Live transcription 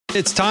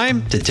It's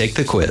time to take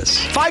the quiz.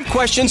 5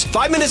 questions,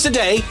 5 minutes a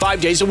day,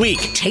 5 days a week.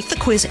 Take the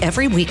quiz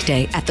every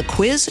weekday at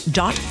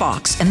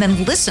thequiz.fox and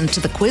then listen to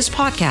the quiz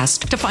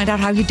podcast to find out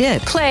how you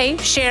did. Play,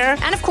 share,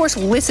 and of course,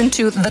 listen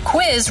to the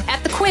quiz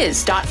at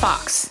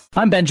thequiz.fox.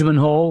 I'm Benjamin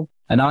Hall,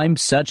 and I'm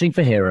searching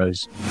for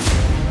heroes.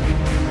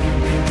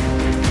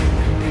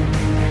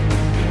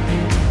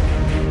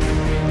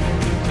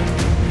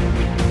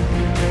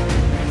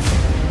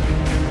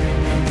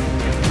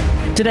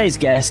 Today's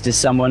guest is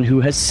someone who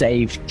has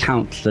saved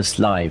countless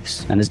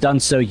lives and has done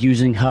so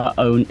using her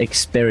own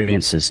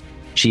experiences.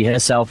 She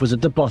herself was at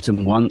the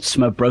bottom once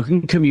from a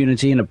broken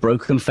community and a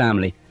broken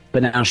family,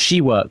 but now she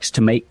works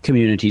to make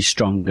communities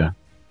stronger.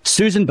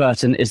 Susan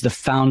Burton is the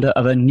founder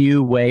of A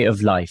New Way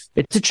of Life.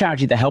 It's a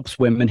charity that helps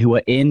women who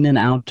are in and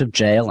out of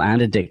jail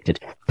and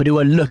addicted, but who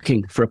are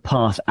looking for a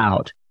path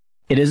out.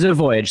 It is a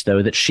voyage,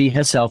 though, that she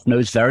herself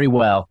knows very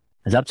well,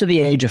 as up to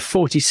the age of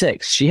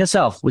 46, she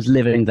herself was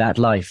living that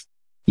life.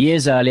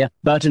 Years earlier,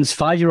 Burton's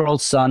 5-year-old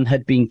son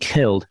had been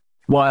killed.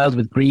 Wild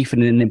with grief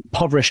in an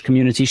impoverished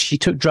community, she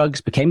took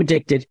drugs, became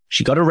addicted,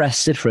 she got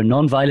arrested for a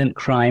non-violent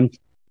crime,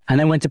 and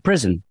then went to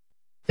prison.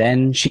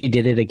 Then she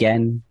did it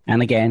again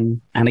and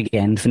again and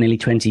again for nearly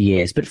 20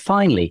 years. But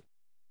finally,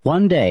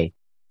 one day,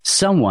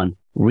 someone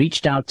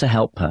reached out to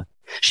help her.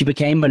 She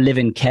became a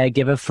live-in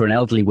caregiver for an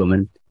elderly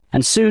woman,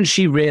 and soon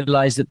she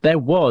realized that there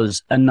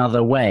was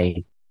another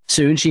way.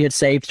 Soon she had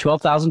saved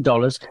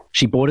 $12,000.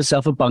 She bought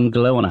herself a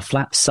bungalow on a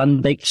flat,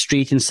 sun-baked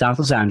street in South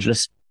Los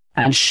Angeles,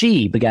 and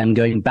she began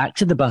going back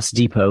to the bus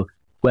depot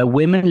where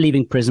women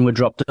leaving prison were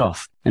dropped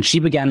off, and she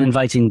began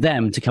inviting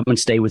them to come and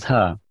stay with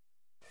her.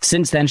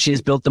 Since then, she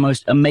has built the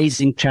most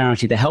amazing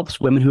charity that helps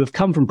women who have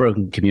come from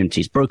broken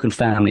communities, broken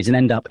families, and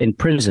end up in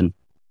prison,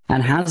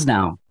 and has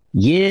now,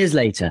 years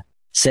later,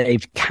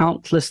 saved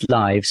countless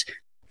lives,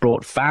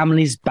 brought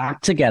families back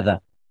together,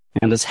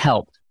 and has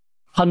helped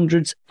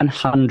hundreds and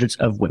hundreds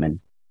of women.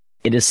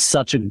 It is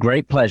such a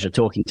great pleasure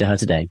talking to her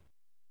today.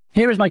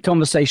 Here is my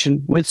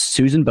conversation with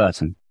Susan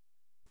Burton.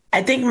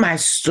 I think my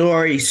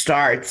story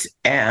starts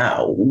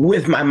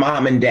with my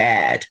mom and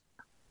dad,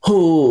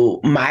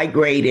 who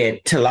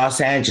migrated to Los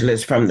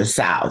Angeles from the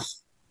South.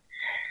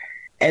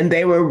 And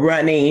they were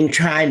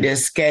trying to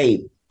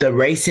escape the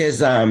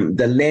racism,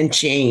 the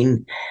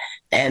lynching,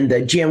 and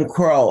the Jim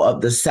Crow of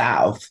the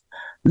South,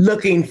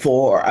 looking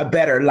for a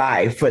better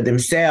life for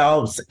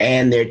themselves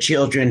and their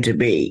children to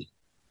be.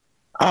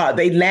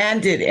 They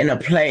landed in a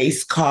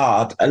place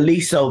called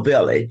Aliso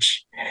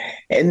Village.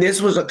 And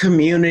this was a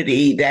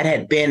community that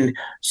had been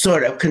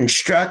sort of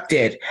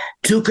constructed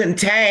to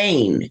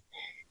contain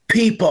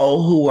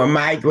people who were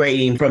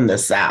migrating from the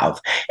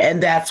South.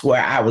 And that's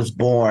where I was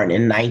born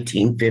in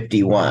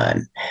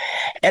 1951.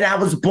 And I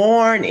was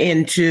born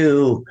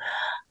into,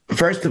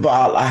 first of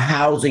all, a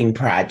housing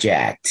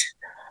project.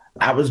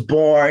 I was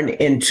born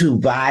into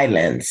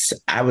violence.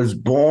 I was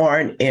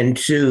born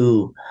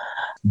into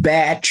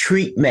bad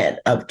treatment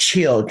of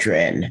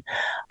children.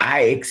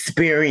 I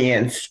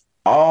experienced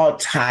all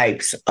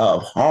types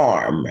of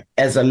harm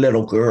as a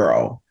little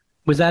girl.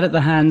 Was that at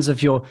the hands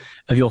of your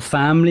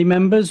family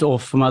members or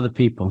from other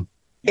people?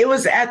 It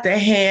was at the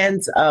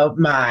hands of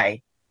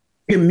my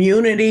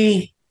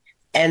community,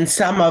 and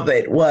some of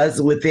it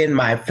was within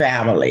my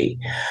family.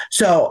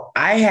 So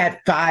I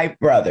had 5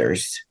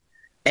 brothers,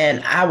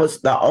 and I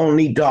was the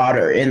only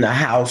daughter in the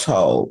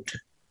household.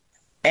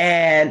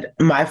 And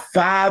my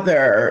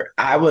father,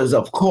 I was,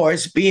 of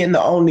course, being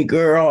the only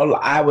girl,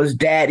 I was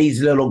daddy's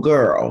little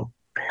girl.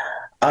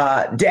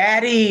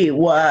 Daddy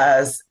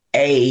was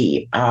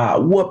a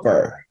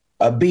whooper,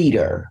 a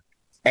beater,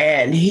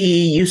 and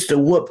he used to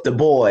whoop the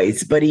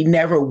boys, but he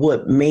never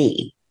whooped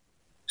me.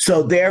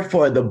 So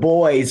therefore, the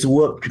boys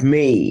whooped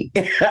me.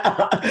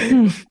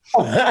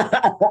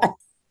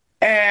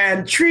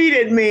 And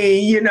treated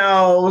me,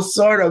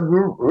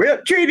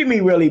 treated me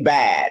really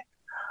bad.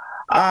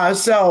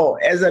 So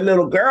as a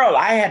little girl,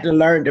 I had to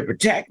learn to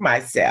protect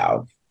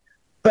myself,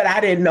 but I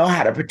didn't know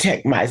how to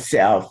protect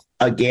myself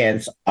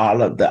against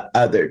all of the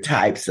other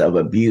types of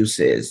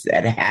abuses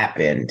that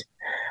happened.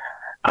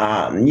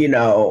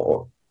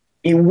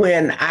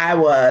 When I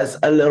was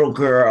a little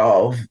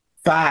girl,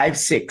 5,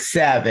 6,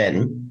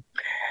 7,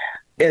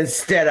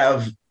 instead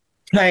of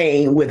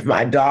playing with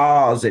my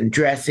dolls and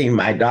dressing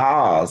my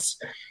dolls,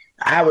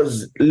 I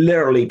was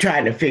literally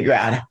trying to figure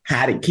out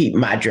how to keep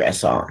my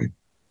dress on,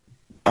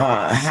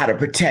 how to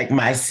protect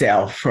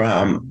myself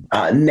from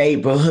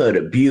neighborhood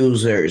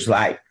abusers.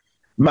 Like,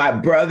 my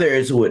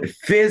brothers would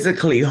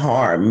physically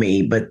harm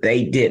me, but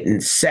they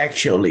didn't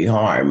sexually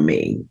harm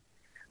me.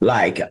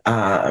 Like,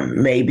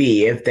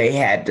 maybe if they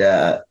had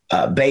to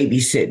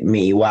babysit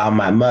me while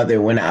my mother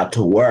went out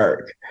to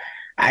work,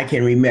 I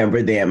can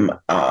remember them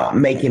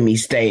making me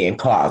stay in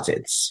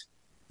closets.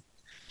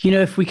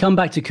 If we come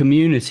back to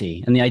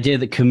community and the idea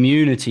that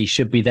community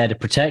should be there to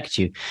protect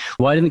you,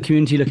 why didn't the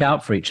community look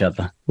out for each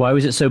other? Why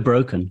was it so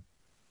broken?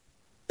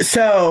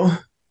 So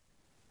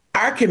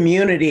our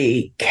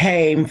community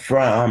came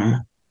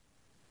from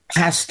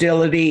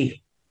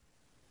hostility.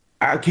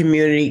 Our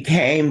community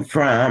came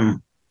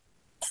from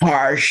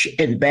harsh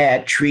and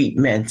bad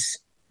treatments.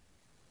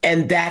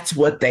 And that's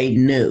what they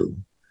knew.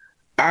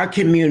 Our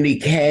community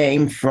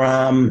came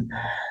from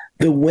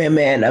the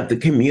women of the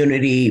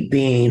community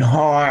being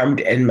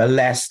harmed and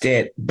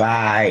molested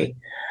by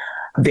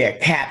their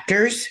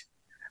captors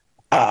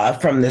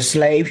from the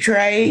slave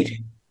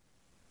trade.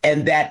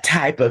 And that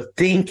type of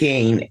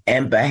thinking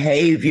and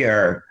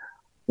behavior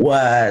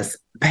was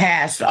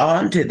passed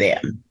on to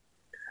them.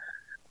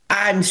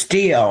 I'm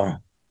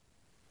still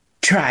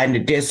trying to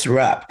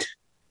disrupt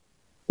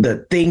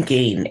the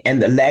thinking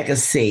and the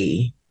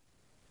legacy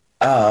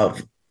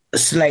of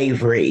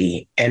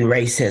slavery and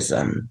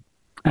racism.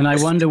 And I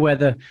wonder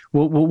whether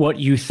what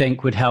you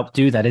think would help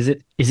do that. Is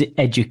it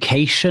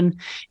education?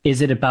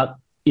 Is it about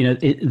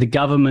the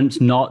government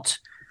not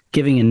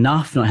giving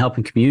enough, not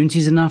helping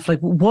communities enough? Like,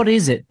 what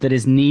is it that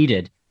is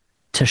needed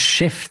to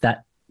shift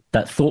that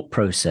thought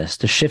process,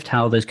 to shift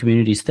how those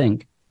communities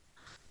think?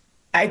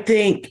 I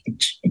think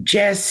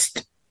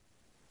just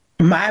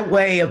my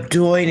way of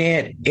doing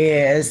it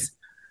is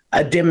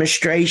a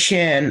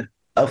demonstration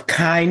of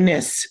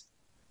kindness,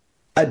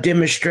 a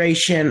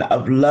demonstration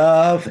of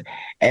love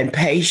and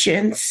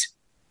patience,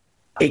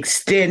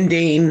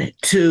 extending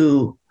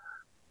to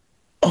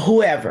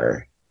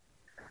whoever.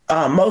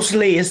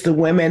 Mostly it's the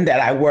women that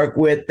I work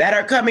with that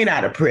are coming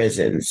out of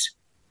prisons,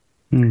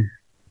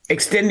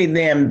 extending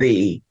them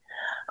the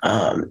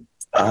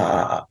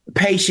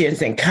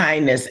patience and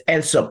kindness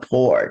and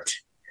support,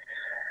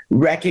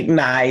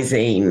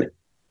 recognizing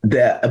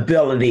the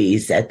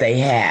abilities that they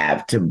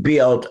have to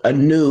build a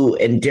new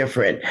and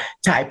different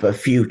type of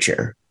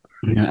future.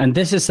 Yeah, and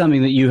this is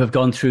something that you have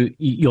gone through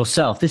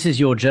yourself. This is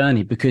your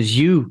journey because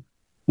you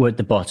were at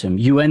the bottom.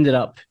 You ended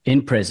up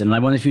in prison. And I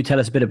wonder if you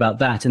tell us a bit about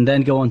that and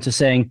then go on to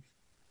saying,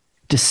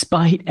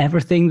 despite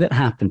everything that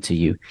happened to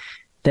you,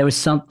 there was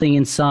something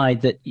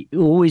inside that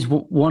always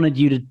wanted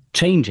you to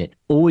change it,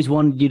 always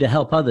wanted you to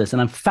help others.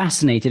 And I'm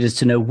fascinated as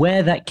to know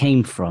where that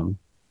came from.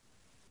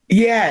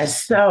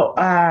 Yes. So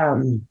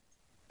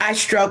I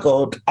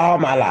struggled all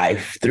my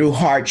life through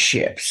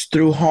hardships,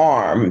 through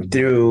harm,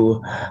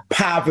 through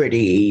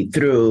poverty,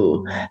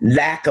 through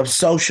lack of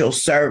social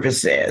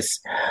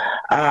services.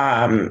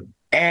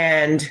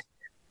 And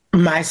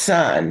my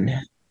son,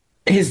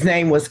 his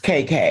name was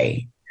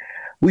KK.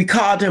 We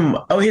called him,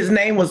 his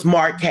name was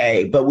Mark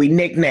K, but we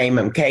nicknamed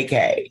him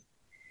KK.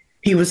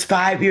 He was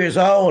 5 years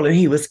old and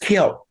he was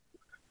killed.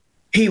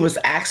 He was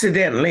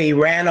accidentally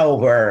ran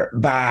over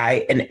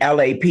by an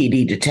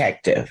LAPD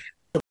detective.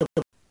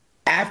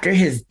 After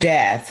his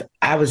death,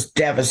 I was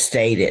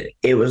devastated.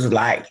 It was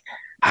like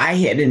I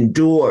had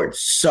endured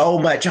so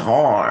much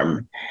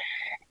harm.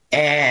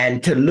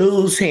 And to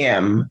lose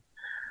him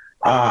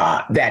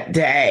that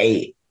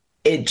day,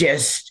 it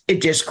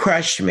just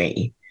crushed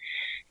me.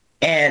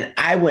 And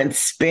I went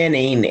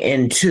spinning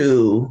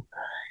into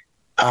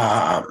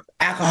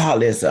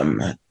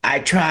alcoholism. I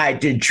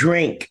tried to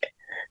drink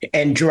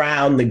and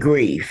drown the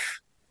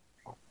grief.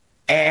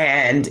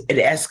 And it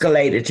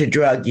escalated to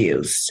drug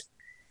use.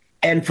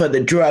 And for the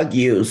drug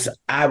use,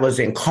 I was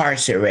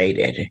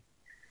incarcerated.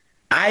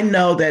 I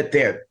know that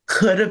there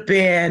could have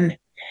been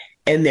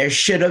and there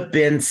should have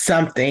been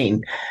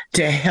something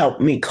to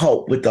help me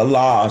cope with the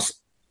loss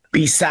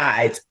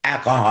besides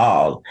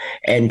alcohol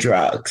and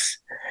drugs.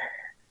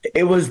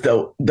 It was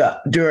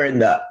during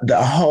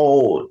the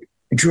whole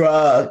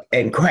drug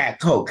and crack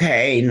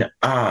cocaine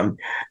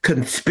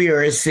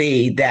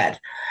conspiracy that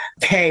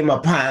came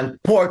upon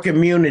poor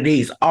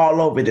communities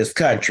all over this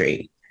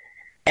country.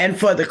 And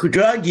for the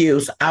drug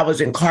use, I was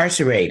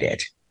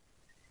incarcerated.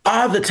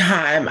 All the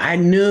time, I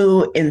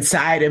knew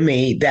inside of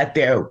me that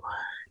there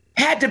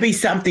had to be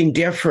something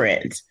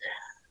different.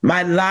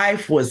 My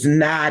life was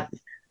not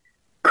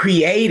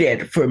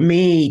created for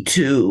me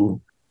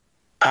to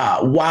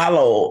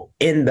wallow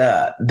in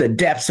the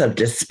depths of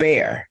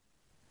despair.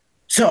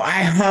 So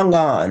I hung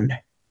on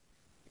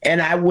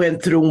and I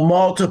went through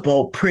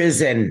multiple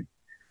prison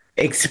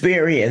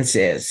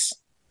experiences.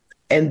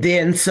 And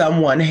then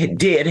someone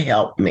did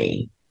help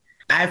me.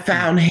 I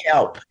found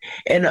help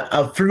in an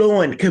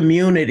affluent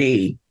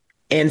community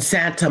in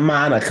Santa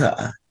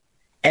Monica.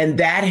 And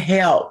that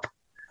help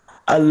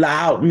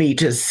allowed me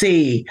to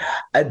see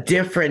a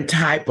different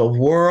type of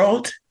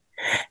world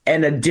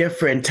and a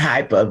different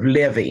type of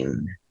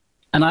living.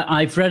 And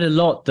I've read a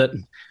lot that,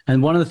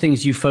 and one of the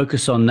things you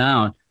focus on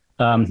now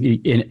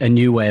in A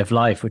New Way of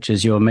Life, which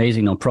is your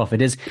amazing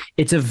nonprofit, is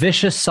it's a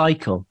vicious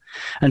cycle.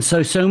 And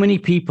so many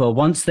people,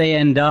 once they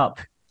end up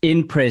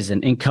in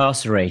prison,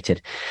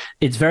 incarcerated,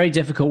 it's very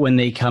difficult when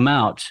they come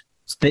out.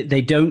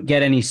 They don't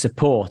get any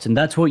support. And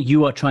that's what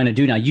you are trying to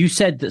do now. You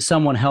said that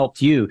someone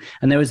helped you.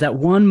 And there was that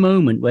one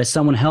moment where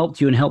someone helped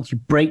you and helped you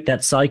break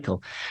that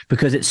cycle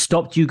because it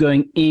stopped you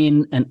going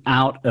in and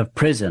out of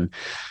prison.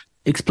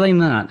 Explain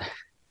that.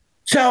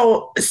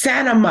 So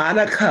Santa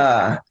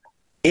Monica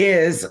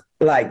is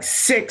like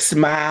 6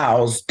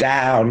 miles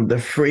down the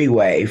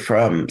freeway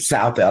from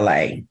South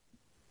LA.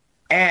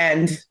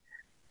 And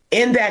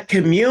in that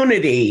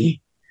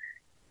community,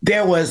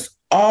 there was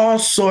all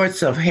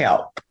sorts of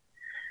help.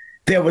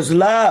 There was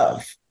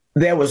love.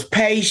 there was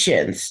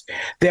patience,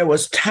 there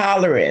was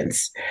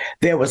tolerance,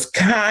 there was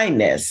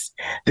kindness,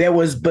 there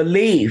was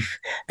belief,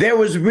 there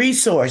was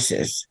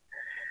resources.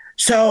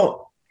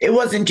 So it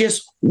wasn't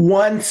just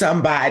one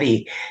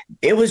somebody.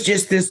 It was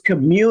just this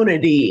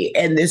community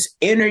and this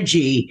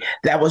energy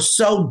that was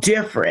so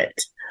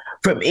different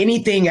from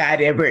anything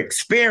I'd ever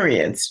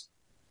experienced.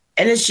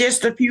 And it's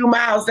just a few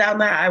miles down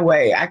the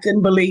highway. I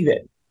couldn't believe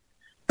it.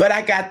 But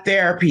I got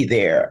therapy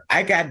there.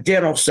 I got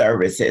dental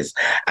services.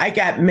 I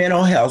got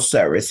mental health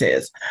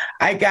services.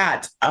 I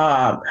got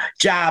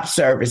job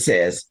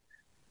services.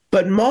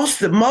 But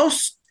the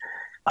most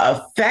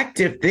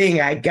effective thing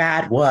I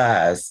got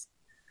was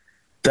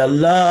the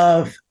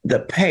love, the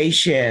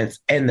patience,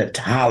 and the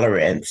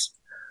tolerance,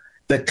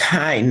 the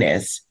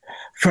kindness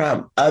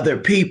from other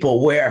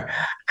people, where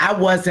I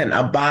wasn't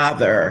a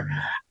bother.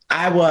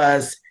 I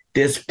was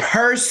this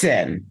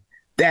person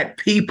that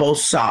people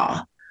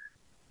saw.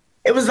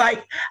 It was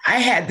like I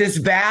had this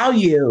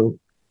value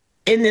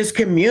in this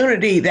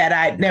community that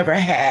I'd never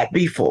had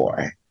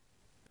before.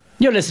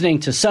 You're listening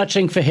to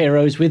Searching for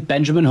Heroes with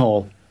Benjamin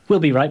Hall. We'll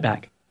be right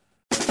back.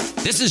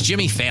 This is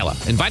Jimmy Fallon,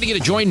 inviting you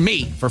to join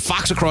me for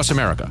Fox Across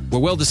America,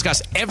 where we'll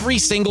discuss every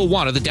single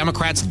one of the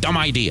Democrats' dumb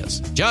ideas.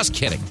 Just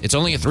kidding. It's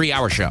only a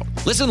 3-hour show.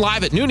 Listen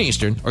live at noon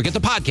Eastern or get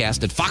the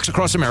podcast at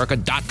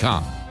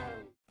foxacrossamerica.com.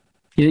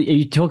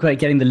 You talk about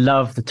getting the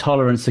love, the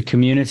tolerance, the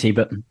community,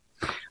 but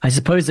I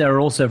suppose there are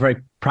also very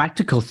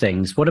practical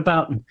things. What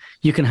about,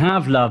 you can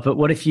have love, but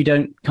what if you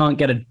can't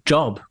get a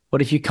job?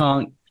 What if you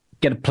can't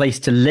get a place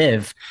to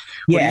live?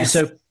 Yes.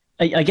 So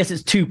I guess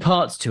it's two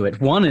parts to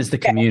it. One is the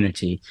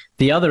community.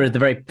 The other is the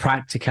very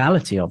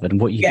practicality of it and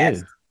what you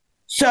do.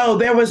 So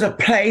there was a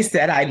place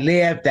that I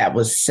lived that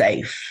was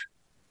safe,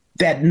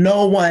 that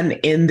no one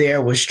in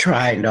there was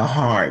trying to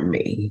harm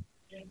me.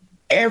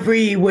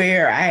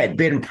 Everywhere I had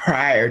been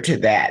prior to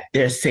that,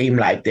 there seemed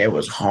like there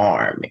was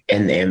harm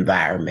in the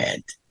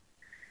environment.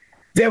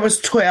 There was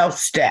 12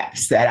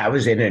 steps that I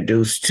was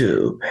introduced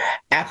to,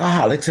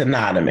 Alcoholics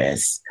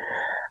Anonymous.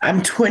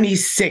 I'm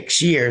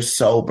 26 years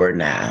sober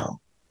now.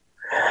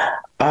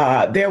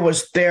 There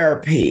was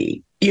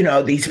therapy,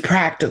 these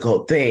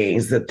practical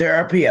things. The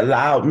therapy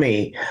allowed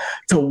me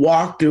to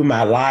walk through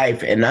my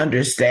life and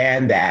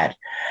understand that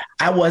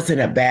I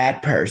wasn't a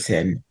bad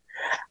person.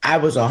 I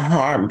was a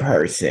harm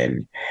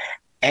person,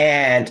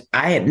 and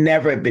I had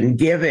never been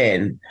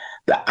given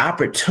the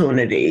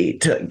opportunity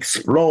to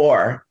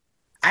explore.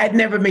 I had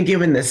never been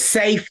given the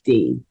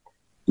safety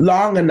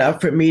long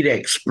enough for me to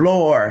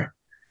explore,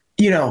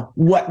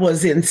 what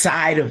was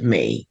inside of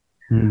me,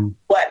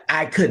 what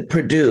I could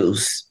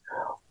produce,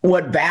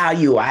 what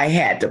value I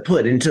had to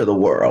put into the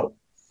world.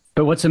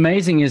 But what's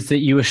amazing is that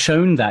you were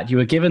shown that, you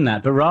were given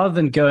that, but rather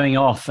than going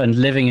off and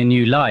living a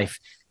new life,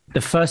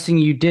 the first thing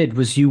you did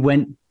was you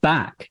went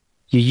back.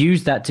 You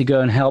used that to go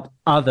and help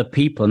other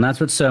people. And that's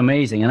what's so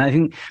amazing. And I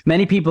think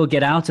many people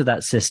get out of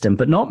that system,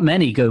 but not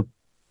many go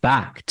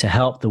back to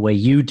help the way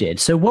you did.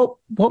 So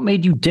what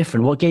made you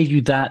different? What gave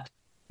you that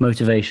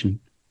motivation?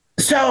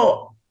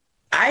 So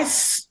I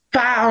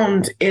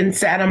found in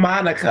Santa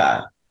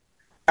Monica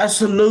a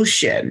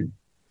solution.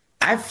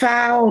 I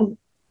found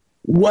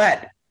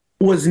what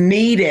was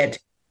needed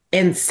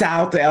in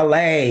South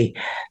LA,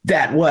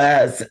 that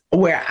was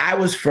where I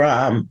was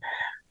from.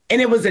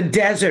 And it was a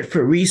desert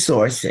for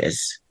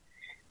resources.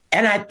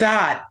 And I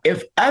thought,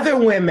 if other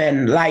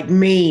women like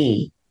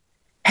me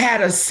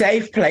had a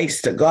safe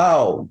place to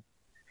go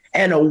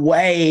and a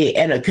way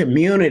and a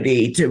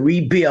community to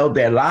rebuild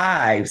their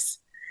lives,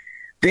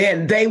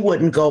 then they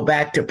wouldn't go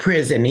back to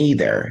prison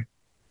either.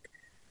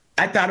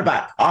 I thought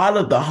about all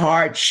of the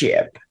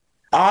hardship,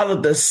 all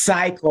of the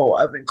cycle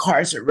of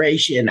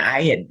incarceration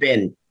I had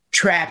been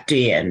trapped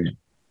in,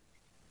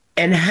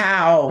 and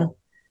how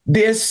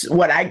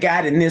what I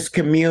got in this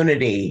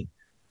community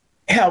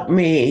helped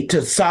me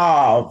to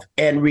solve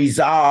and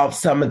resolve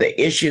some of the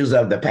issues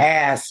of the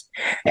past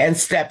and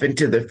step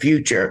into the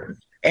future.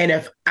 And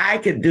if I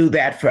could do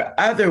that for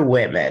other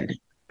women,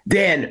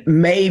 then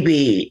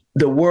maybe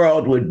the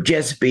world would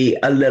just be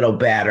a little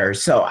better.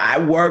 So I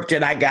worked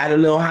and I got a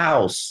little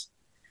house,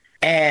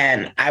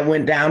 and I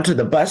went down to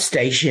the bus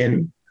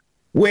station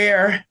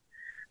where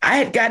I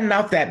had gotten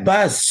off that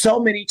bus so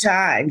many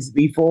times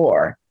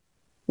before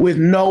with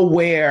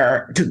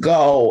nowhere to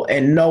go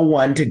and no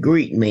one to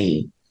greet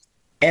me.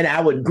 And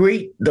I would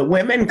greet the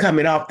women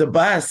coming off the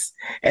bus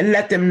and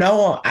let them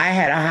know I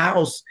had a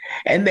house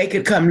and they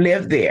could come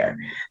live there.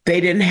 They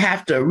didn't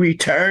have to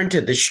return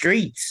to the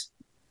streets.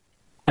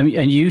 And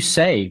you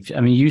saved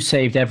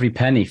every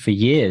penny for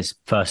years,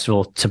 first of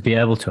all, to be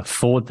able to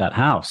afford that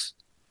house.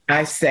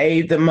 I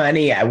saved the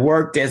money. I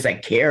worked as a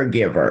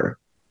caregiver.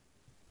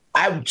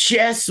 I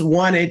just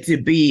wanted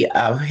to be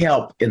of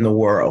help in the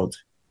world.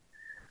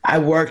 I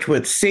worked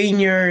with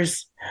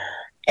seniors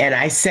and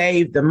I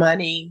saved the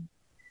money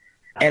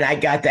and I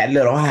got that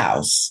little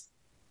house.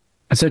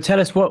 So tell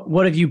us,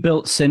 what have you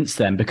built since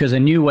then? Because a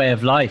new way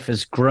of life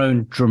has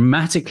grown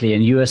dramatically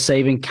and you are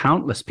saving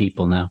countless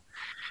people now.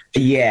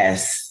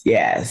 Yes.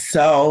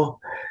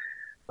 So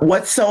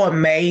what's so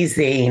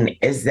amazing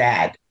is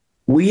that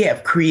we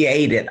have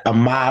created a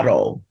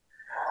model,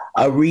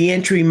 a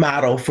reentry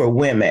model for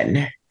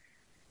women.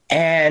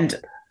 And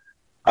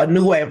A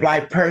New Way of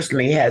Life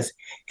personally has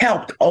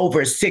helped over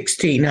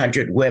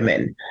 1,600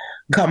 women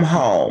come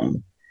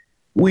home.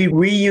 We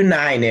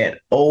reunited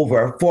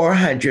over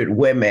 400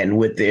 women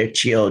with their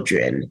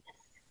children.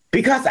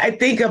 Because I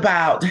think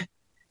about,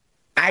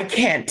 I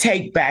can't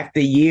take back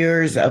the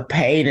years of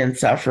pain and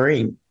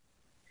suffering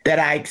that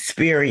I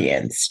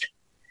experienced,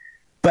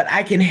 but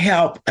I can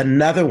help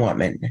another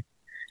woman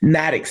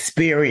not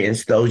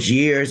experience those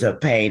years of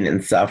pain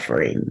and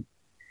suffering.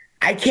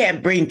 I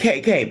can't bring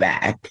KK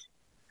back,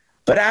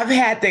 but I've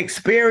had the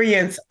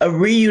experience of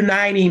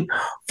reuniting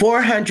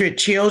 400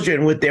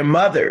 children with their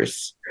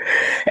mothers.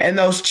 And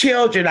those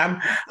children,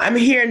 I'm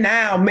here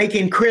now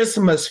making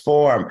Christmas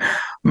for them.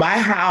 My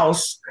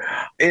house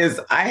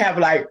I have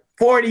like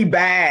 40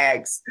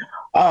 bags,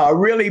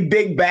 really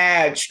big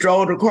bags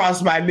strolled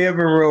across my living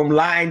room,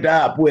 lined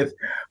up with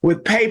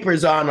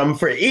papers on them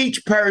for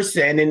each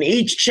person and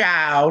each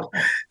child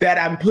that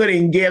I'm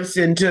putting gifts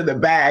into the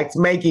bags,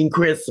 making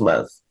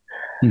Christmas.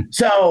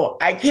 So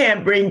I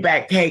can't bring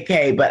back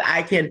KK, but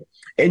I can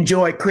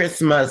enjoy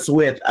Christmas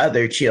with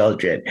other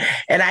children.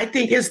 And I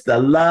think it's the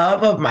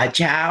love of my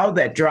child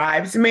that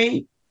drives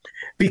me,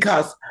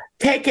 because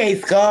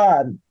KK's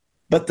gone,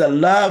 but the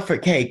love for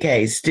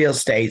KK still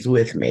stays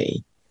with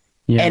me.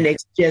 Yeah. And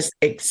it's just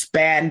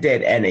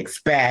expanded and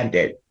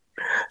expanded.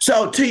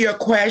 So to your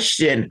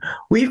question,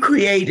 we've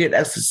created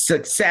a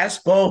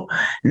successful,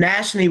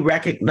 nationally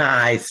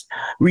recognized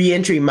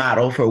reentry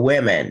model for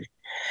women.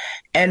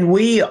 And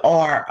we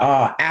are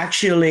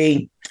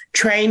actually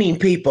training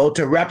people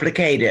to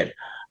replicate it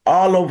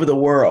all over the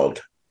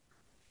world.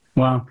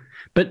 Wow.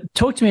 But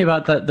talk to me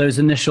about those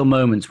initial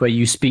moments where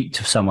you speak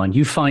to someone,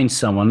 you find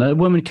someone, a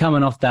woman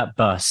coming off that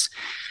bus.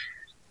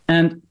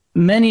 And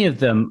many of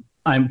them,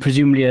 I'm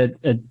presumably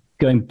are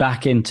going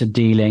back into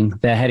dealing.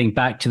 They're heading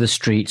back to the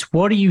streets.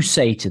 What do you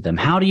say to them?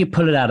 How do you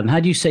pull it out of them? How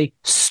do you say,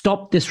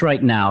 stop this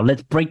right now?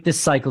 Let's break this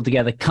cycle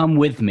together. Come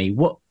with me.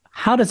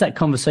 How does that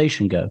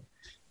conversation go?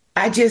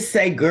 I just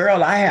say,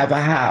 girl, I have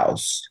a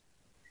house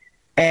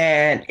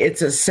and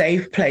it's a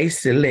safe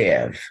place to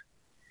live.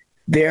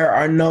 There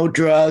are no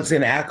drugs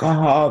and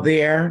alcohol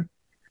there.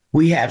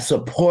 We have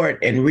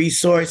support and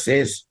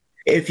resources.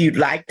 If you'd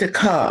like to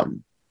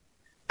come,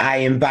 I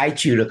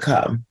invite you to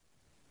come.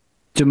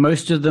 Do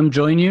most of them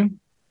join you?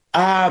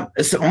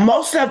 So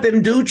most of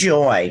them do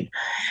join.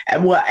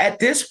 And well, at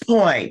this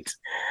point,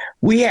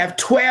 we have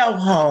 12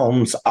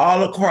 homes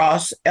all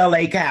across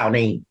LA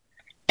County.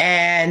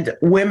 And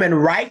women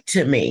write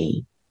to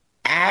me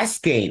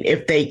asking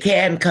if they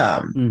can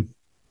come.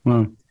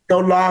 Wow. No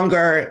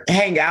longer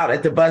hang out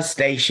at the bus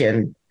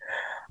station.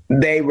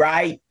 They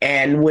write,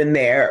 and when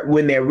they're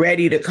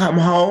ready to come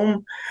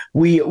home,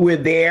 we're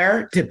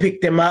there to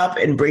pick them up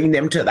and bring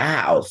them to the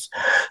house.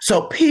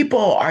 So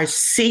people are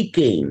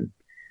seeking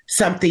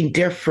something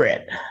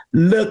different,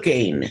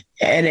 looking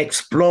and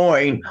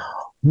exploring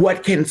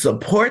what can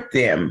support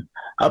them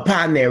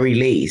upon their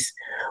release.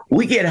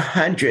 We get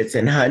hundreds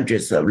and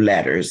hundreds of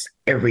letters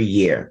every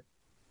year.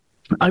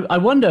 I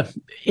wonder,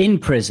 in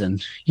prison,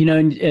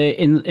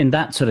 in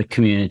that sort of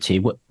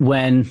community,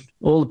 when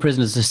all the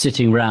prisoners are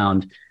sitting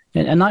around,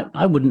 and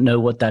I wouldn't know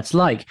what that's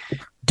like.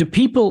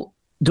 Do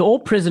all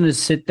prisoners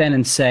sit then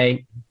and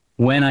say,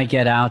 when I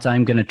get out,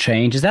 I'm going to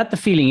change? Is that the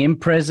feeling in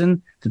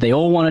prison? Do they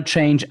all want to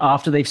change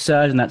after they've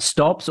served and that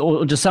stops?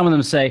 Or do some of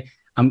them say,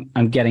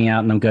 I'm getting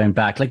out and I'm going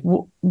back? Like,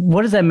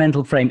 what is their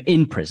mental frame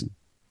in prison?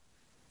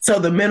 So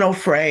the mental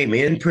frame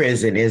in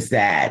prison is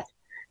that,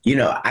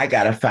 I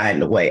got to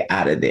find a way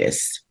out of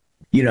this.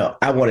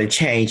 I want to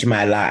change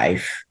my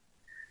life.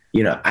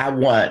 I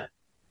want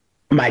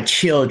my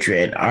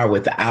children are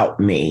without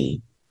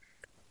me.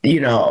 I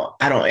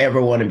don't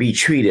ever want to be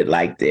treated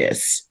like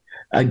this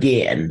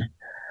again.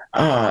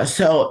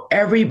 So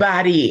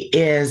everybody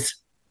is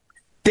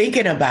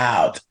thinking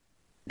about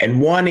and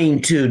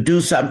wanting to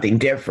do something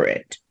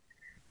different,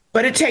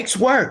 but it takes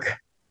work.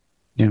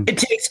 Yeah. It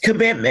takes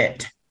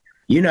commitment.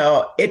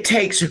 It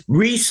takes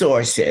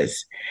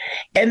resources,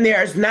 and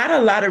there's not a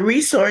lot of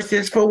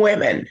resources for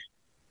women.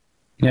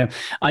 Yeah,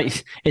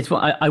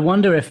 I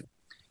wonder if,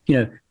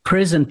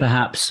 prison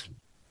perhaps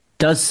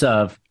does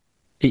serve,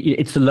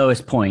 it's the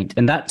lowest point,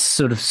 and that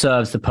sort of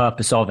serves the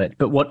purpose of it.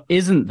 But what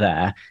isn't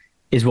there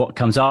is what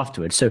comes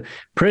afterwards. So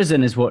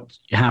prison is what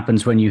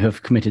happens when you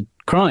have committed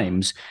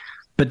crimes,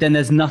 but then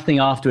there's nothing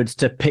afterwards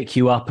to pick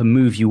you up and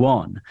move you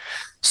on.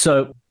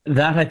 So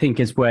that, I think,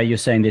 is where you're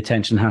saying the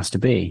attention has to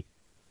be.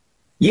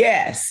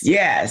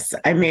 Yes.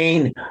 I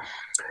mean,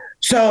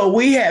 so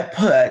we have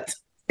put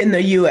in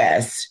the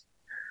U.S.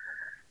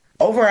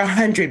 over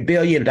 $100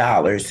 billion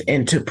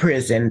into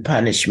prison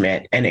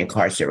punishment and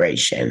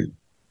incarceration.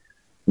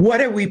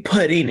 What are we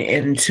putting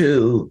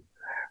into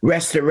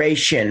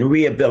restoration,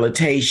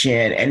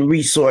 rehabilitation, and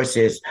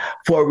resources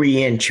for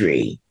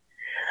reentry?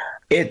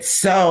 It's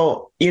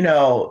so,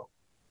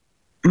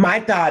 my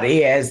thought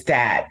is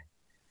that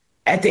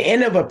at the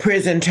end of a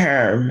prison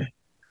term,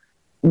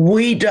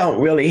 we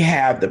don't really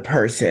have the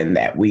person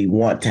that we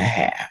want to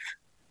have.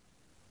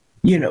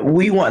 You know,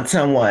 we want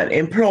someone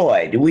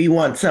employed. We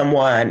want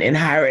someone in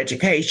higher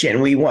education.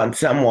 We want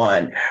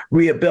someone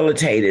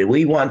rehabilitated.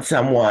 We want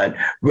someone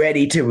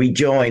ready to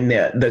rejoin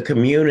the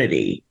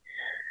community.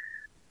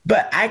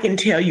 But I can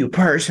tell you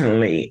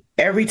personally,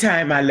 every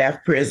time I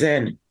left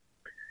prison,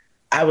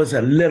 I was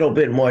a little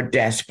bit more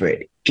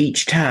desperate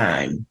each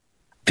time.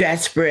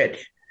 Desperate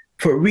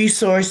for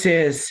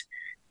resources,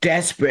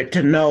 desperate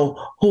to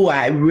know who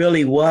I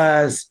really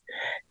was,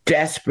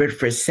 desperate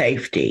for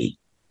safety.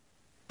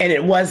 And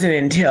it wasn't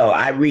until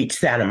I reached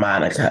Santa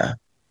Monica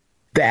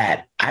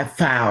that I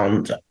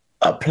found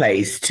a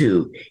place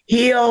to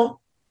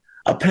heal,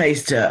 a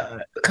place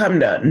to come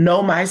to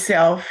know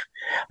myself,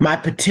 my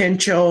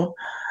potential,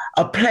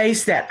 a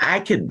place that I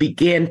could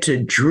begin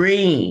to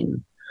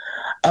dream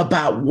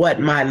about what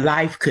my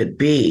life could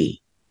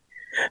be.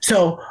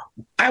 So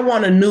I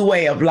want a new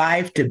way of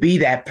life to be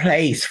that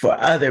place for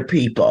other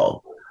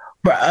people,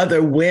 for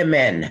other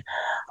women,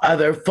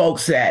 other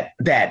folks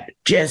that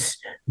just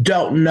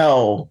don't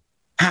know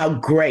how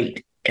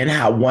great and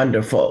how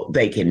wonderful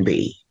they can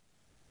be.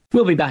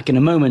 We'll be back in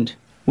a moment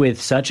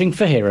with Searching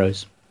for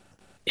Heroes.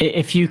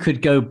 If you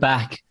could go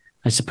back,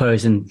 I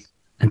suppose, and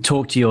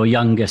talk to your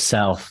younger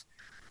self,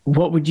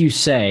 what would you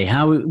say?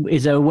 How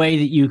is there a way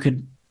that you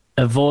could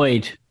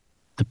avoid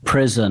the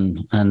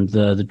prison and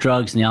the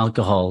drugs and the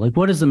alcohol? Like,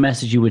 what is the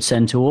message you would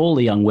send to all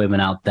the young women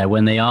out there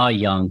when they are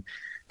young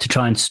to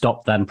try and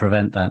stop that and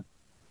prevent that?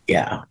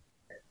 Yeah.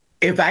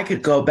 If I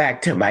could go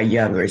back to my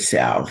younger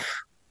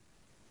self,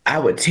 I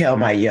would tell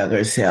my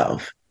younger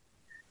self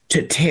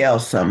to tell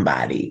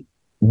somebody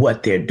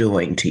what they're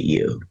doing to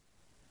you.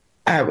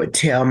 I would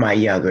tell my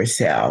younger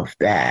self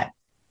that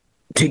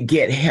to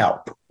get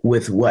help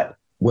with what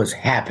was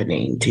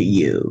happening to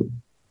you.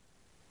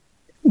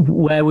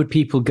 Where would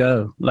people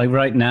go? Like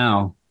right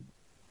now,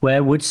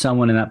 where would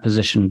someone in that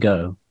position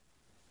go?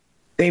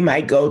 They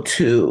might go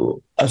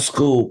to a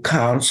school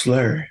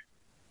counselor.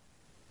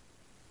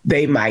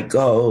 They might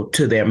go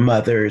to their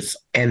mothers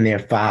and their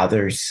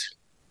fathers.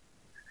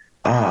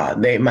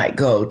 They might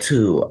go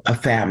to a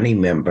family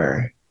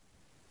member.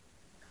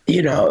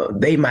 You know,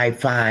 they might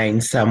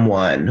find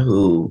someone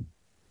who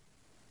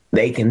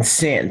they can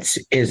sense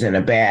isn't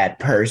a bad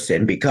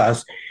person,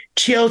 because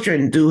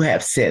children do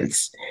have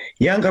sense.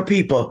 Younger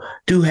people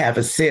do have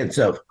a sense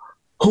of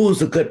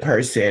who's a good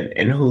person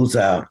and who's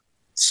a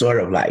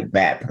sort of like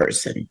bad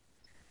person.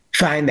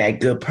 Find that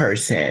good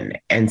person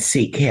and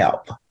seek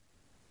help.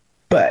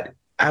 But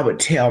I would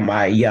tell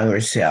my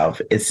younger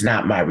self, it's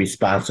not my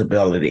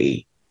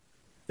responsibility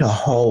to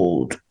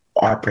hold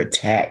or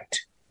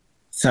protect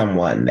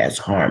someone that's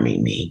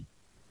harming me.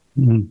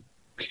 Mm-hmm.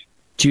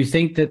 Do you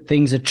think that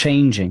things are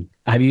changing?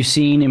 Have you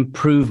seen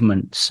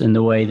improvements in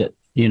the way that,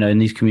 you know, in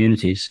these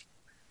communities?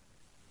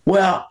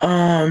 Well,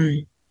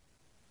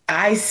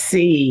 I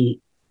see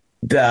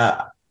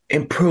the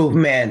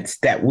improvements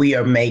that we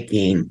are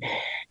making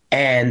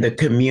and the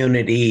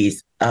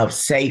communities of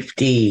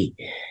safety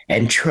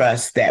and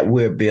trust that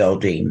we're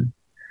building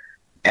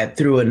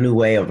through a new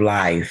way of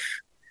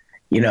life.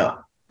 You know,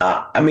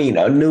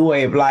 a new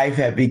way of life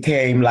has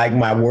became like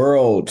my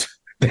world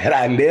that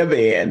I live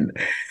in.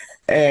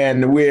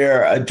 And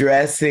we're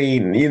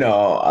addressing, you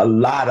know, a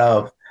lot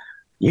of,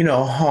 you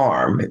know,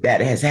 harm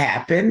that has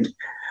happened,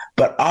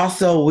 but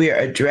also we're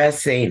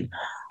addressing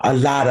a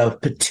lot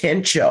of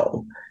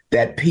potential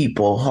that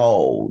people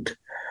hold,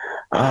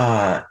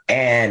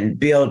 and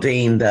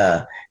building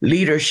the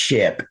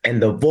leadership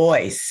and the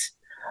voice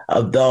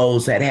of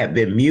those that have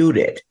been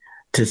muted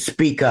to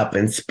speak up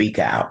and speak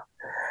out.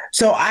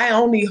 So I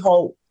only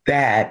hope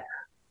that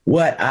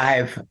what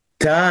I've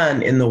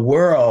done in the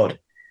world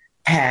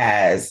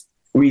has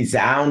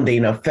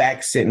resounding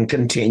effects and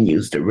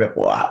continues to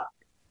ripple out.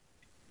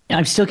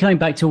 I'm still coming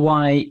back to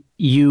why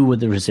you were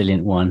the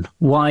resilient one,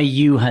 why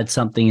you had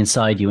something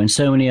inside you and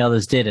so many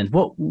others didn't.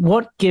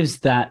 What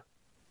gives that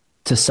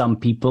to some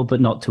people but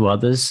not to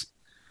others?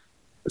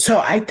 So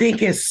I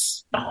think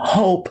it's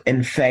hope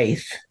and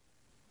faith.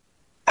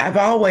 I've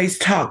always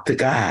talked to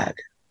God.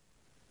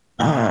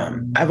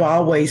 I've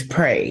always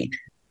prayed.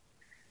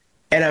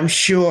 And I'm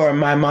sure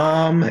my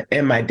mom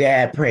and my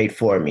dad prayed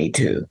for me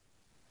too.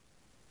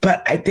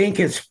 But I think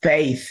it's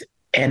faith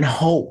and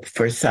hope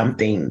for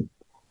something,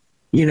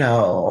 you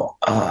know,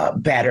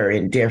 better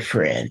and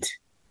different.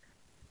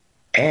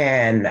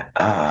 And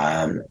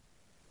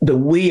the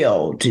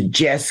will to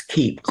just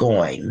keep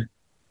going.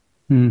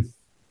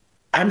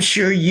 I'm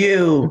sure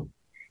you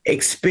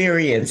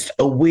experienced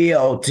a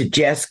will to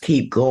just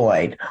keep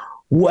going.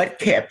 What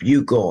kept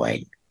you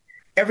going?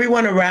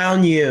 Everyone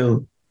around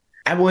you,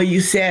 well,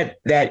 you said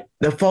that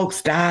the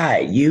folks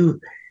died. You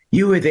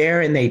were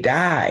there and they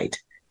died.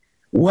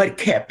 What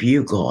kept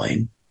you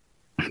going?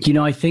 You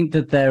know, I think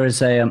that there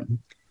is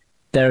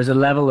a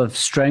level of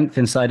strength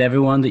inside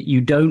everyone that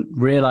you don't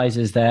realize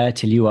is there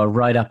till you are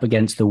right up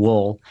against the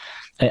wall.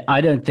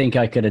 I don't think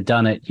I could have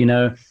done it. You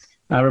know,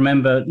 I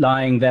remember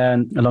lying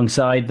there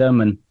alongside them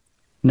and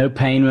no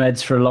pain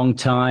meds for a long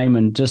time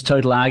and just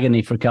total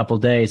agony for a couple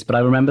of days. But I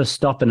remember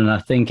stopping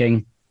and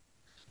thinking,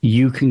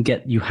 you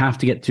have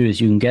to get through this.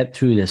 You can get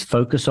through this.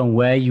 Focus on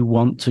where you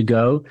want to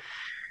go,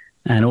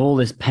 and all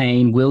this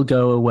pain will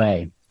go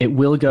away. It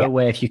will go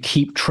away if you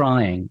keep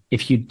trying,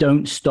 if you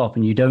don't stop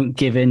and you don't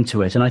give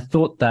into it. And I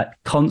thought that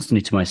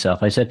constantly to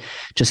myself. I said,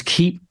 just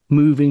keep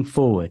moving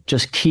forward.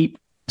 Just keep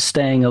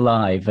staying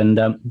alive. And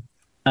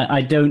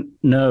I don't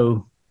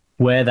know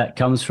where that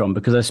comes from,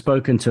 because I've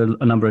spoken to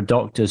a number of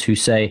doctors who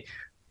say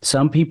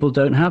some people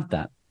don't have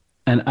that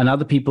and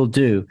other people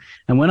do.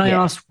 And when I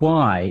ask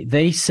why,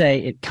 they say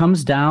it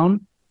comes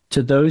down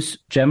to those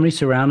generally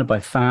surrounded by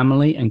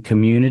family and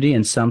community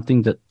and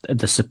something that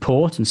the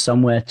support and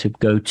somewhere to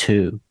go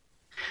to.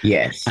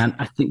 Yes. And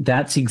I think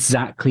that's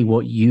exactly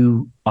what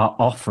you are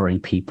offering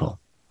people.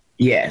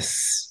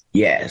 Yes,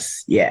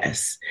 yes,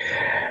 yes.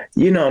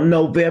 You know,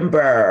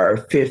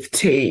 November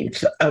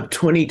 15th of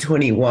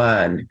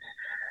 2021,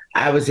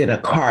 I was in a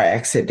car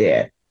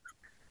accident.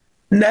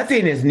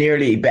 Nothing is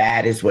nearly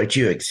bad as what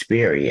you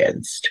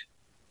experienced,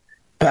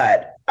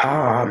 but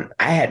I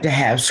had to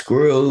have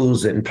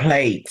screws and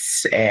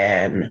plates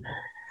and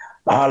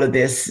all of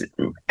this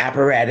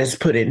apparatus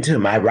put into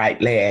my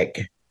right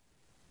leg.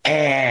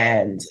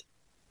 And,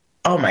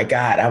 oh my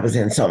God, I was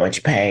in so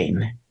much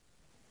pain.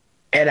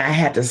 And I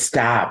had to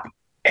stop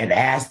and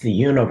ask the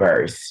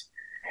universe,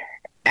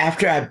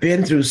 after I've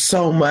been through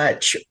so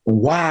much,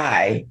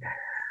 why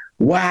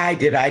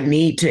did I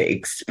need to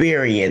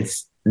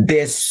experience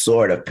this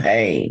sort of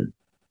pain?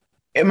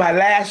 In my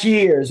last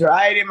years,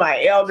 right? In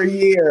my elder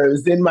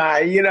years, I'm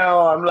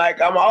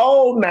like, I'm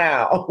old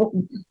now.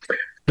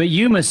 But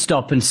you must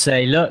stop and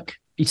say, look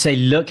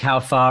how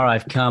far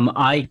I've come.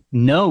 I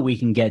know we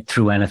can get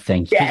through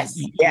anything. Yes.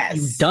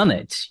 You've done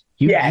it.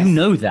 You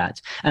know that.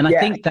 And I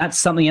think that's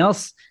something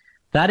else.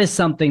 That is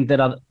something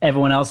that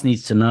everyone else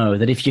needs to know,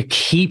 that if you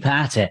keep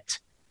at it,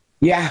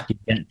 you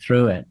get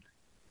through it.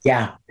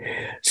 Yeah.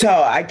 So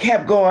I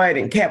kept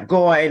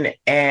going,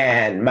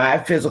 and my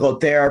physical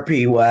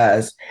therapy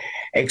was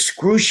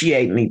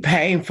excruciatingly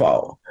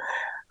painful.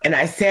 And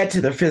I said to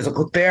the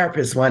physical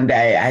therapist one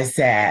day, I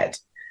said,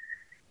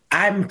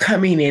 I'm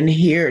coming in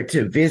here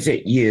to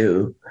visit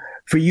you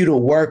for you to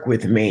work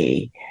with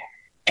me,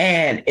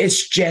 and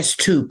it's just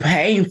too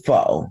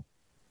painful.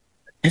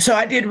 And so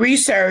I did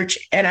research,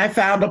 and I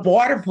found a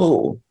water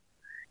pool,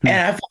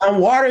 and I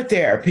found water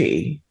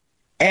therapy.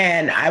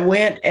 And I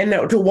went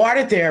to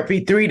water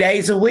therapy 3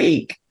 days a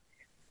week,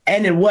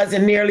 and it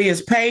wasn't nearly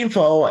as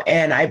painful.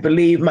 And I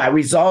believe my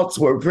results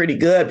were pretty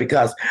good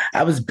because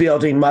I was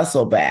building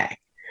muscle back.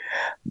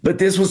 But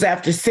this was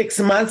after 6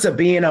 months of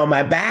being on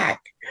my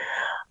back,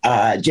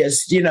 not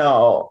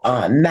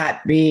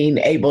being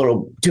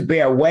able to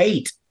bear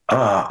weight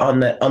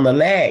on the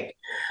leg.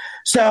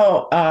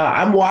 So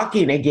I'm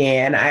walking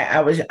again.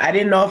 I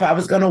didn't know if I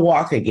was going to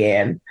walk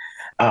again.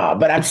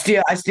 But I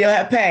still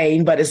have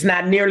pain, but it's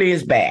not nearly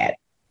as bad.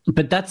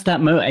 But that's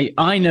that moment.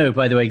 I know,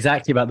 by the way,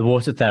 exactly about the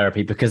water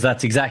therapy, because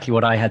that's exactly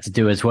what I had to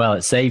do as well.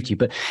 It saved you.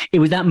 But it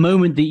was that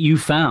moment that you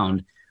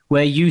found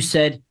where you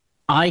said,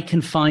 I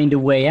can find a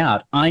way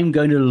out. I'm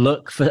going to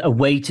look for a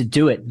way to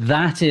do it.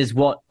 That is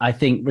what I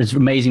think is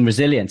amazing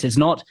resilience. It's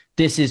not,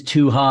 this is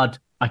too hard,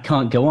 I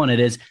can't go on. It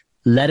is,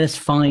 let us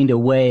find a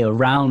way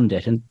around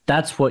it. And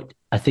that's what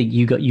I think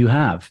you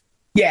have.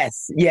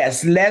 Yes.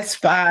 Let's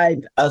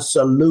find a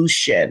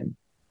solution.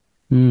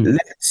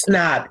 Let's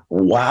not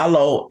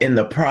wallow in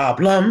the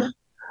problem.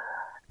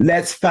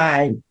 Let's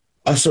find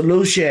a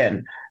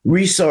solution,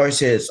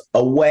 resources,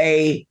 a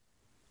way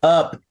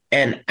up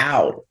and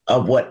out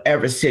of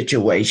whatever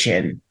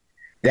situation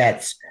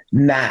that's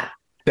not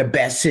the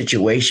best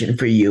situation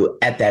for you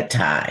at that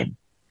time.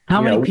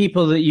 How many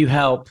people that you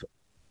help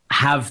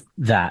have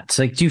that?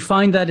 Like, do you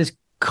find that is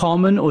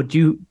common, or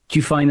do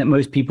you find that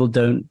most people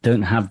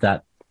don't have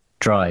that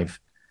drive?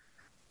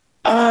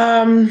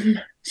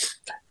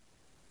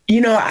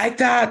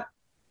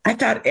 I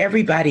thought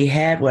everybody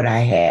had what I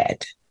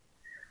had,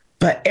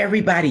 but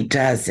everybody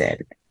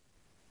doesn't.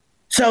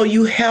 So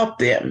you help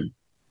them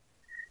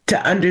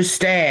to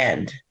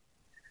understand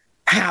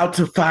how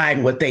to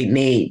find what they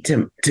need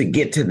to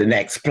get to the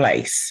next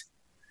place.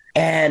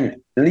 And,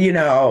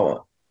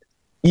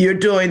 you're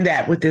doing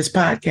that with this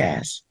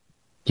podcast.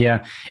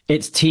 Yeah,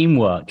 it's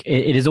teamwork.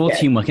 It is all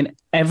teamwork, and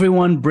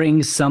everyone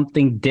brings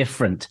something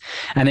different.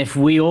 And if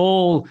we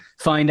all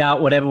find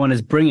out what everyone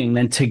is bringing,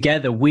 then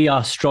together we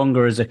are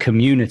stronger as a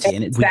community.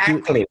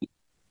 Exactly.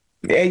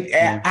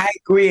 I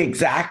agree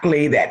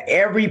exactly that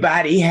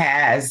everybody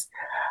has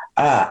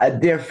a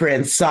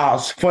different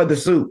sauce for the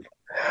soup,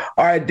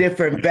 or a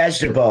different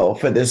vegetable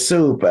for the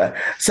soup.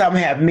 Some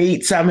have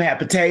meat, some have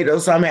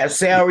potatoes, some have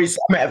celery,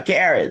 some have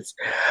carrots.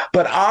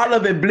 But all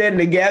of it blend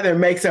together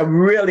makes a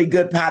really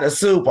good pot of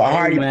soup.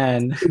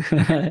 Amen.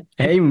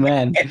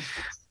 Amen.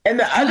 And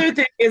the other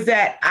thing is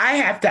that I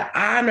have to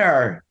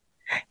honor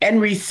and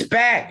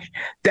respect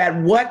that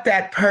what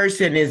that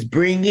person is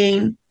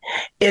bringing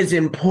is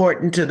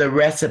important to the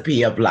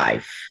recipe of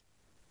life.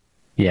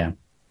 Yeah,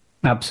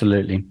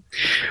 absolutely.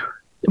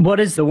 What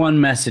is the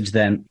one message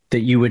then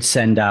that you would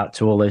send out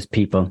to all those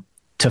people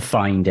to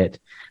find it?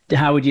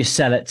 How would you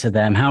sell it to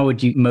them? How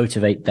would you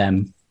motivate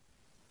them?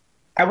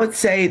 I would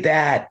say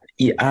that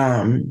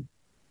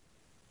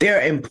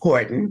they're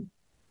important.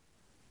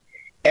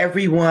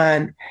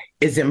 Everyone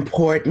is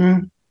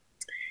important.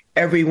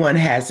 Everyone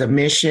has a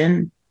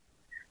mission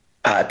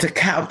to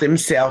count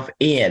themselves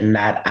in,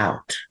 not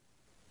out.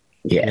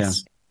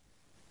 Yes.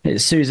 Yeah.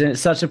 Susan,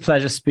 it's such a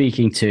pleasure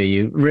speaking to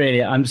you.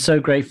 Really, I'm so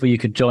grateful you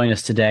could join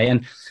us today.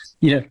 And,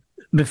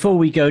 before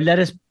we go,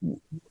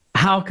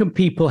 how can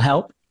people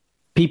help?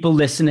 People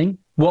listening,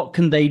 what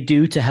can they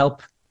do to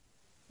help?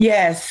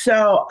 Yes.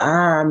 So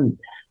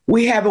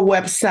we have a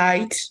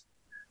website,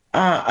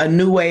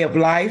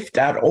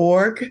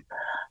 anewwayoflife.org.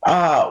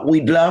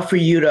 We'd love for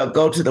you to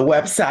go to the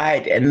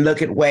website and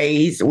look at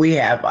ways. We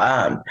have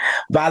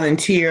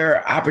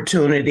volunteer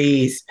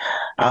opportunities.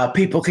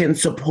 People can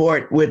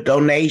support with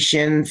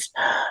donations.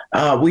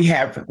 We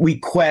have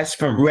requests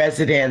from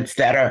residents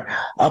that are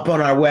up on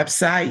our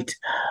website.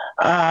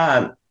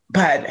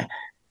 But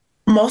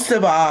most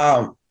of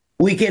all,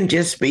 we can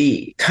just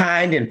be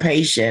kind and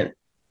patient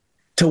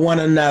to one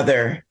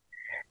another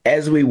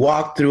as we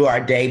walk through our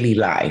daily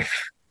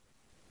life.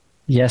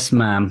 Yes,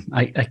 ma'am.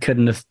 I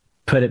couldn't have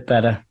put it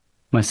better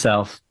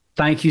myself.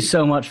 Thank you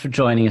so much for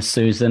joining us,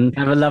 Susan.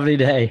 Have a lovely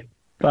day.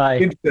 Bye.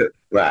 You too.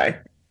 Bye.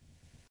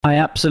 I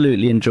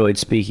absolutely enjoyed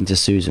speaking to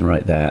Susan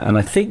right there. And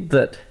I think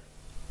that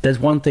there's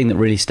one thing that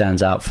really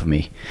stands out for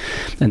me,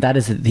 and that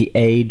is at the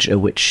age at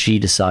which she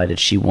decided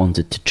she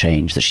wanted to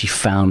change, that she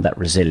found that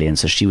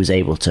resilience, that she was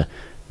able to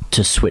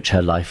switch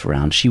her life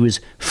around. She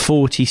was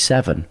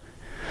 47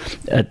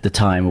 at the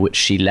time at which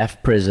she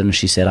left prison.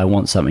 She said, I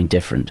want something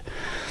different.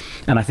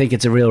 And I think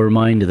it's a real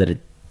reminder that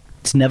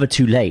it's never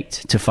too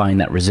late to find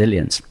that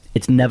resilience.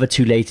 It's never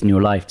too late in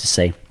your life to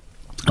say,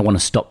 I want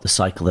to stop the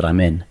cycle that I'm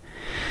in.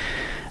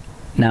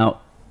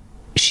 Now,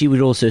 she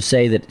would also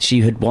say that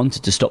she had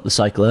wanted to stop the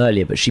cycle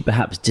earlier, but she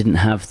perhaps didn't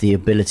have the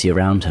ability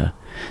around her,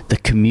 the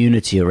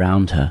community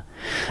around her.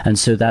 And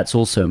so that's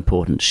also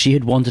important. She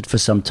had wanted for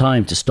some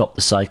time to stop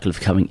the cycle of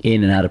coming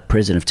in and out of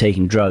prison, of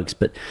taking drugs,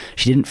 but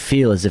she didn't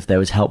feel as if there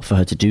was help for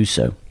her to do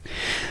so.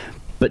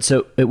 But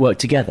so it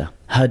worked together.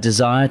 Her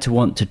desire to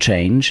want to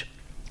change,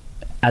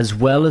 as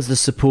well as the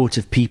support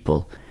of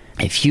people.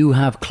 If you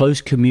have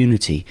close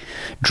community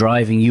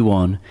driving you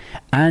on,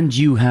 and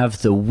you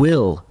have the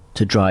will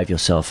to drive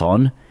yourself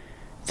on,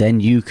 then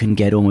you can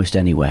get almost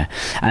anywhere.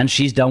 And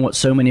she's done what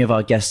so many of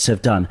our guests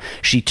have done.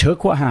 She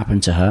took what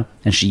happened to her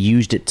and she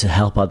used it to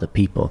help other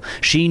people.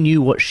 She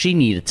knew what she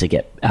needed to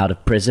get out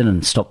of prison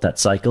and stop that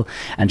cycle,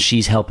 and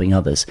she's helping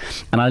others.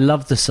 And I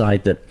love the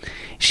side that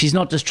she's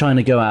not just trying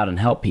to go out and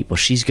help people.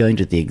 She's going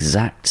to the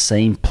exact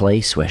same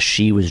place where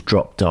she was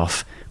dropped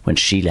off when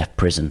she left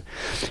prison.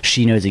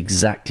 She knows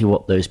exactly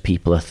what those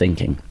people are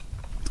thinking.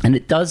 And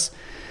it does,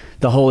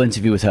 the whole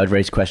interview with her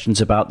raised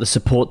questions about the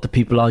support that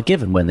people are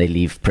given when they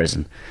leave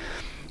prison.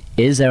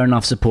 Is there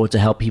enough support to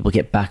help people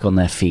get back on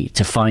their feet,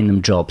 to find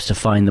them jobs, to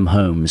find them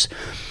homes?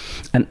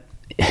 And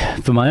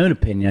for my own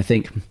opinion, I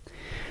think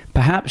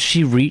perhaps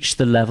she reached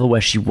the level where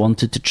she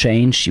wanted to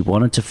change, she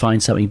wanted to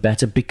find something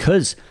better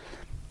because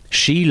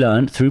she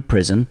learned through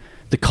prison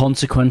the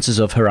consequences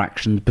of her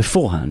actions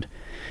beforehand.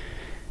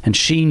 And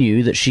she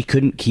knew that she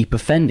couldn't keep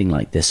offending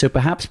like this. So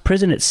perhaps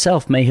prison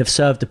itself may have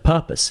served a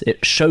purpose.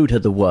 It showed her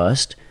the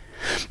worst.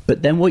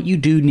 But then what you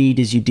do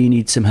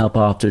need some help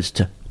afterwards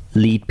to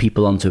lead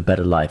people onto a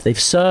better life. They've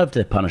served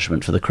their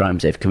punishment for the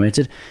crimes they've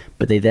committed,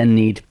 but they then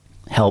need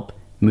help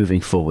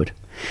moving forward.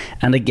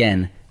 And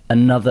again,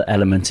 another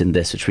element in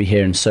this, which we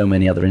hear in so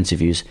many other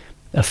interviews,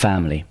 a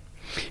family.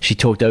 She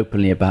talked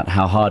openly about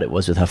how hard it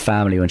was with her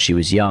family when she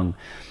was young.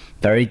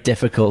 Very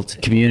difficult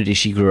community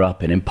she grew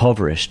up in,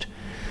 impoverished.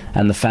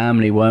 And the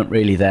family weren't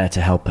really there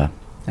to help her.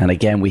 And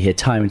again, we hear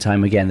time and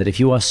time again that if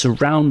you are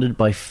surrounded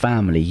by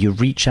family, you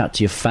reach out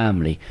to your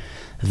family,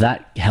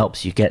 that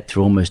helps you get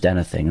through almost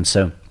anything. And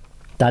so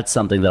that's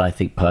something that I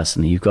think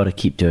personally, you've got to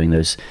keep doing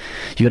those.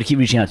 You've got to keep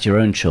reaching out to your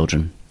own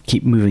children,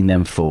 keep moving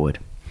them forward.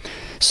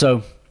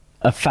 So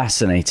a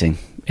fascinating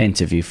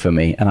interview for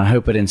me, and I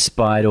hope it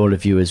inspired all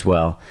of you as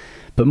well.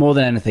 But more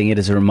than anything, it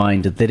is a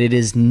reminder that it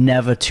is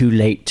never too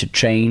late to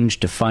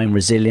change, to find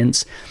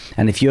resilience.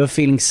 And if you're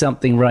feeling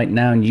something right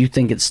now and you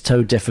think it's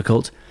so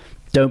difficult,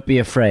 don't be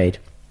afraid.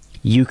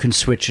 You can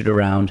switch it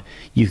around.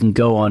 You can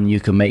go on. You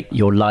can make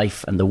your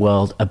life and the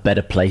world a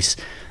better place.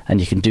 And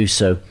you can do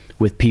so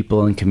with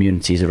people and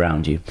communities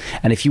around you.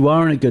 And if you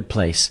are in a good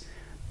place,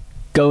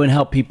 go and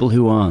help people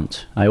who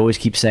aren't. I always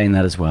keep saying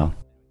that as well.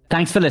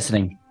 Thanks for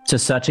listening to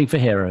Searching for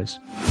Heroes.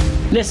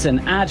 Listen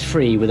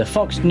ad-free with a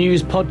Fox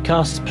News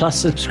Podcasts Plus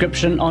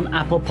subscription on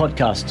Apple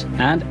Podcasts.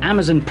 And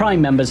Amazon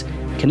Prime members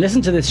can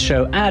listen to this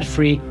show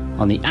ad-free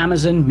on the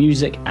Amazon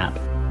Music app.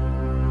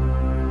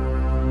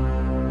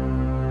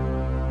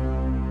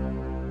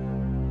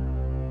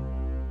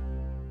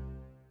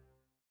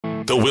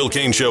 The Will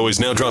Cain Show is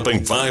now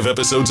dropping 5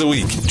 episodes a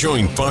week.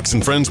 Join Fox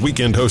and Friends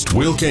weekend host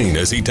Will Cain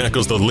as he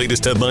tackles the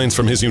latest headlines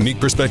from his unique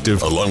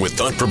perspective, along with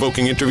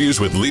thought-provoking interviews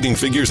with leading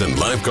figures and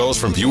live calls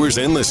from viewers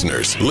and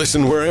listeners.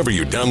 Listen wherever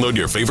you download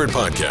your favorite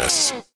podcasts.